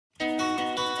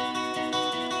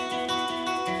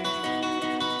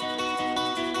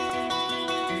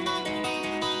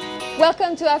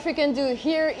Welcome to African Do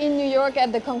here in New York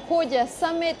at the Concordia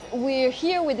Summit. We're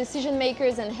here with decision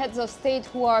makers and heads of state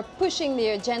who are pushing the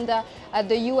agenda at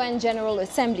the UN General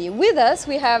Assembly. With us,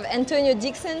 we have Antonio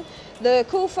Dixon, the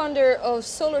co-founder of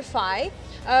SolarFi.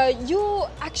 You're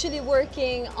actually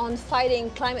working on fighting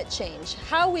climate change.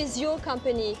 How is your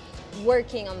company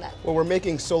working on that? Well, we're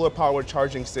making solar-powered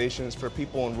charging stations for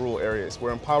people in rural areas.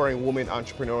 We're empowering women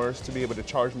entrepreneurs to be able to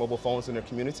charge mobile phones in their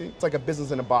community. It's like a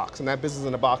business in a box, and that business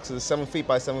in a box is 7 feet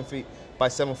by 7 feet by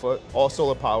 7 foot, all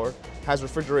solar powered, has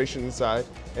refrigeration inside,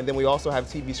 and then we also have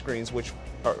TV screens which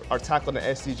are tackling the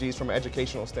SDGs from an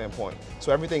educational standpoint.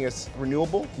 So everything is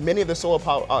renewable. Many of the solar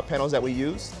panels that we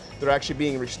use, they're actually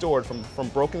being restored from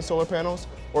broken solar panels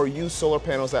or used solar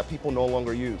panels that people no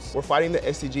longer use. We're fighting the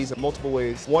SDGs in multiple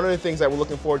ways. One of the things that we're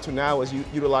looking forward to now is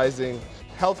utilizing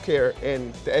healthcare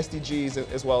and the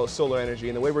SDGs as well as solar energy.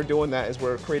 And the way we're doing that is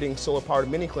we're creating solar-powered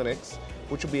mini clinics,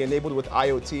 which will be enabled with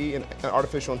IoT and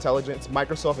artificial intelligence.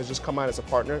 Microsoft has just come out as a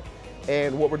partner.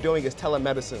 And what we're doing is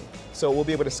telemedicine. So we'll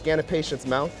be able to scan a patient's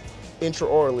mouth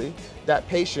intraorally. That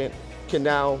patient can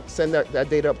now send that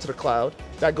data up to the cloud.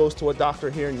 That goes to a doctor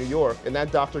here in New York, and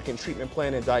that doctor can treatment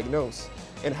plan and diagnose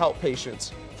and help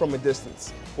patients from a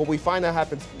distance. What we find that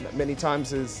happens many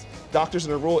times is doctors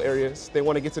in the rural areas, they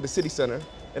want to get to the city center,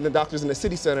 and the doctors in the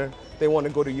city center, they want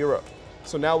to go to Europe.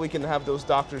 So now we can have those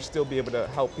doctors still be able to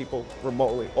help people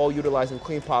remotely, all utilizing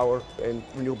clean power and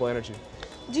renewable energy.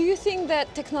 Do you think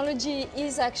that technology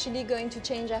is actually going to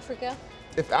change Africa?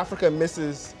 If Africa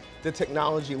misses the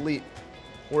technology leap,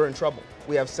 we're in trouble.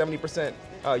 We have 70%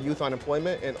 youth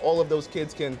unemployment, and all of those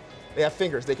kids they have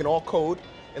fingers. They can all code,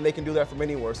 and they can do that from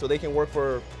anywhere. So they can work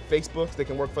for Facebooks, they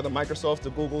can work for the Microsofts,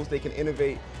 the Googles, they can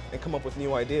innovate and come up with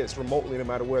new ideas remotely no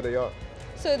matter where they are.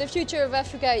 So the future of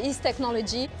Africa is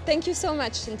technology. Thank you so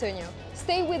much, Antonio.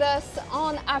 Stay with us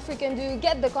on African Do.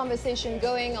 Get the conversation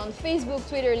going on Facebook,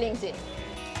 Twitter, LinkedIn.